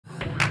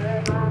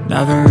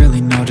Never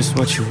really know just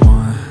what you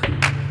want.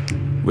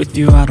 With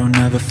you I don't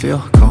ever feel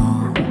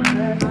calm.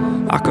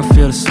 I can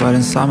feel the sweat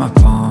inside my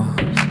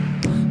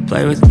palms.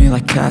 Play with me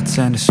like cats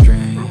and a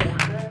string.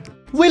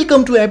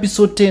 Welcome to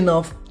episode 10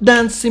 of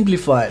Dance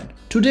Simplified.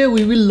 Today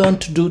we will learn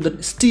to do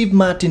the Steve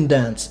Martin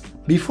dance.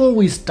 Before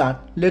we start,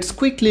 let's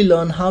quickly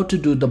learn how to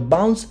do the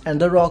bounce and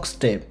the rock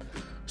step.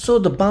 So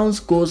the bounce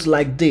goes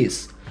like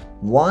this: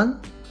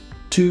 1,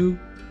 2,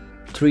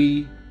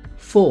 3,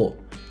 4.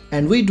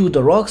 And we do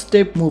the rock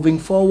step moving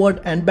forward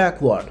and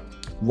backward.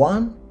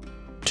 1,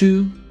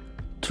 2,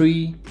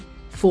 3,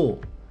 4.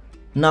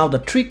 Now the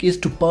trick is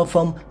to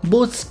perform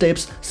both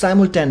steps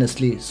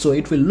simultaneously, so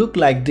it will look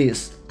like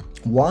this: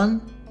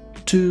 1,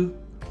 2,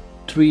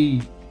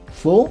 3,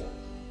 4,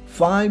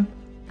 5,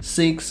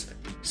 6,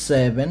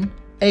 7,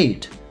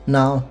 8.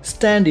 Now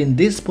stand in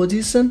this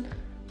position,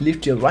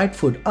 lift your right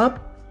foot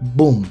up,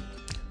 boom.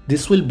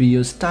 This will be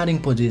your starting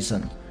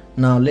position.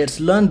 Now let's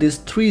learn this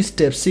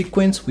 3-step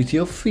sequence with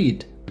your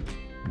feet.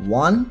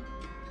 1,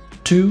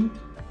 2,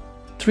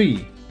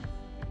 3.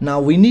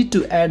 Now we need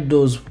to add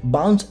those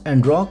bounce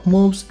and rock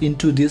moves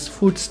into this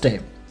foot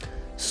step.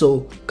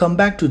 So come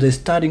back to the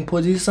starting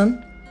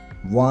position.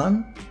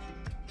 1,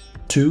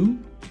 2,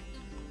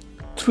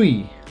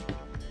 3.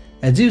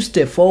 As you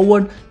step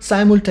forward,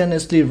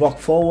 simultaneously rock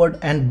forward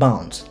and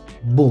bounce.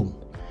 Boom.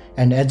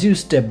 And as you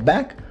step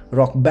back,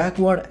 rock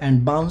backward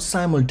and bounce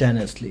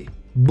simultaneously.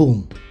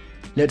 Boom.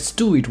 Let's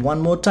do it one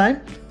more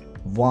time.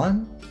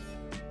 1,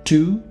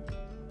 2,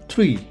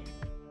 3.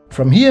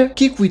 From here,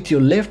 kick with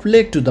your left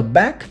leg to the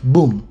back,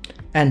 boom,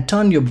 and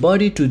turn your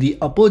body to the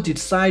opposite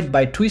side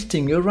by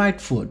twisting your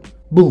right foot,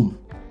 boom.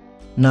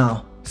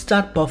 Now,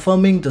 start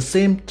performing the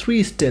same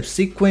 3-step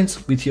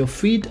sequence with your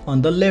feet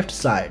on the left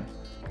side.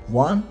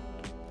 1,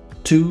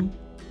 2,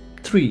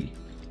 3.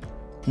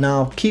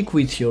 Now kick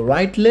with your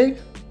right leg,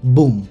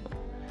 boom.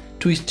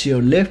 Twist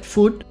your left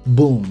foot,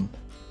 boom.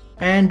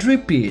 And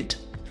repeat.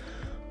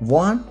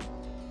 1,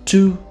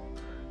 2,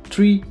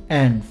 3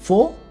 and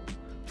 4,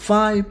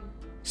 5,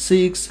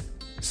 6,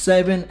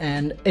 7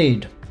 and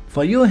 8.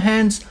 For your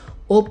hands,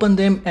 open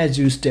them as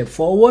you step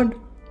forward,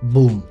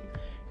 boom.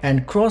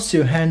 And cross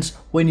your hands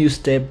when you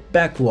step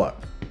backward,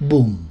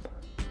 boom.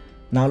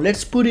 Now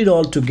let's put it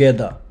all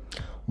together.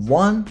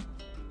 1,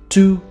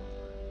 2,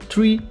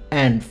 3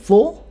 and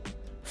 4,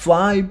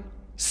 5,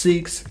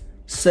 6,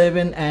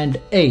 7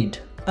 and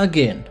 8.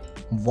 Again.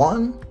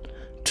 1,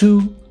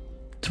 2,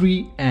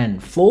 3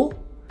 and 4,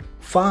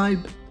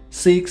 5,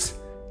 6,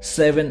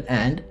 7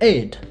 and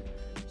 8.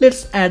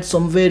 Let's add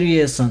some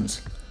variations.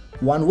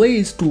 One way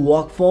is to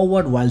walk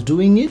forward while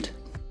doing it.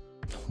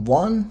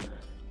 1,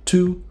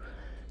 2,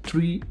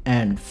 3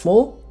 and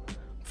 4,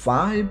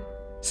 5,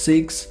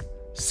 6,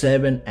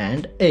 7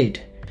 and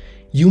 8.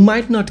 You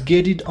might not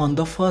get it on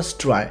the first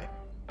try,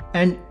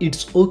 and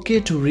it's okay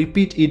to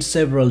repeat it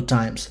several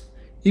times.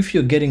 If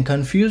you're getting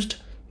confused,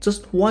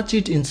 just watch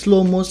it in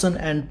slow motion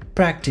and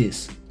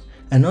practice.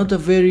 Another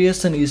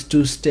variation is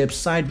to step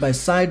side by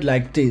side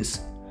like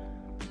this: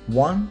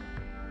 1,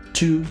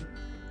 2,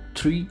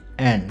 3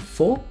 and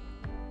 4,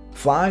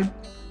 5,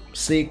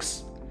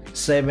 6,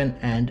 7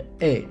 and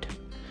 8.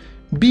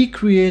 Be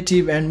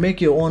creative and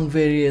make your own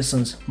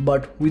variations,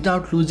 but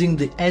without losing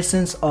the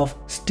essence of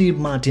Steve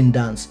Martin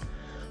dance.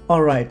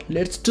 Alright,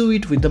 let's do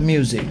it with the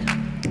music.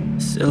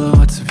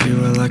 Silhouettes of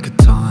you are like a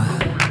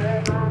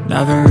taunt.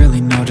 Never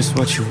really know just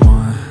what you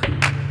want.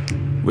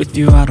 With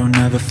you I don't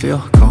ever feel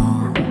calm.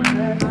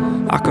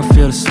 I can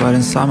feel the sweat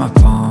inside my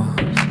palms.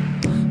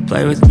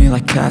 Play with me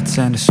like cats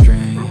and a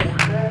string.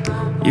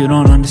 You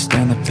don't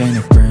understand the pain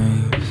it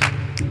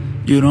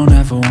brings. You don't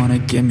ever wanna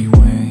give me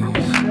wings.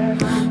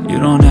 You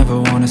don't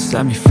ever wanna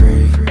set me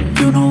free.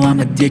 You know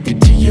I'm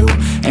addicted to you,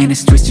 and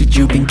it's twisted.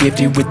 You've been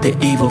gifted with the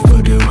evil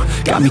voodoo.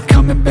 Got me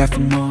coming back for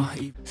more.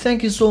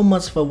 Thank you so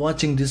much for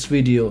watching this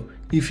video.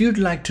 If you'd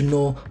like to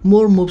know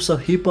more moves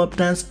of hip hop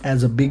dance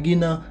as a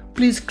beginner,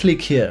 please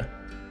click here.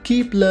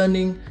 Keep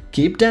learning,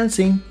 keep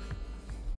dancing.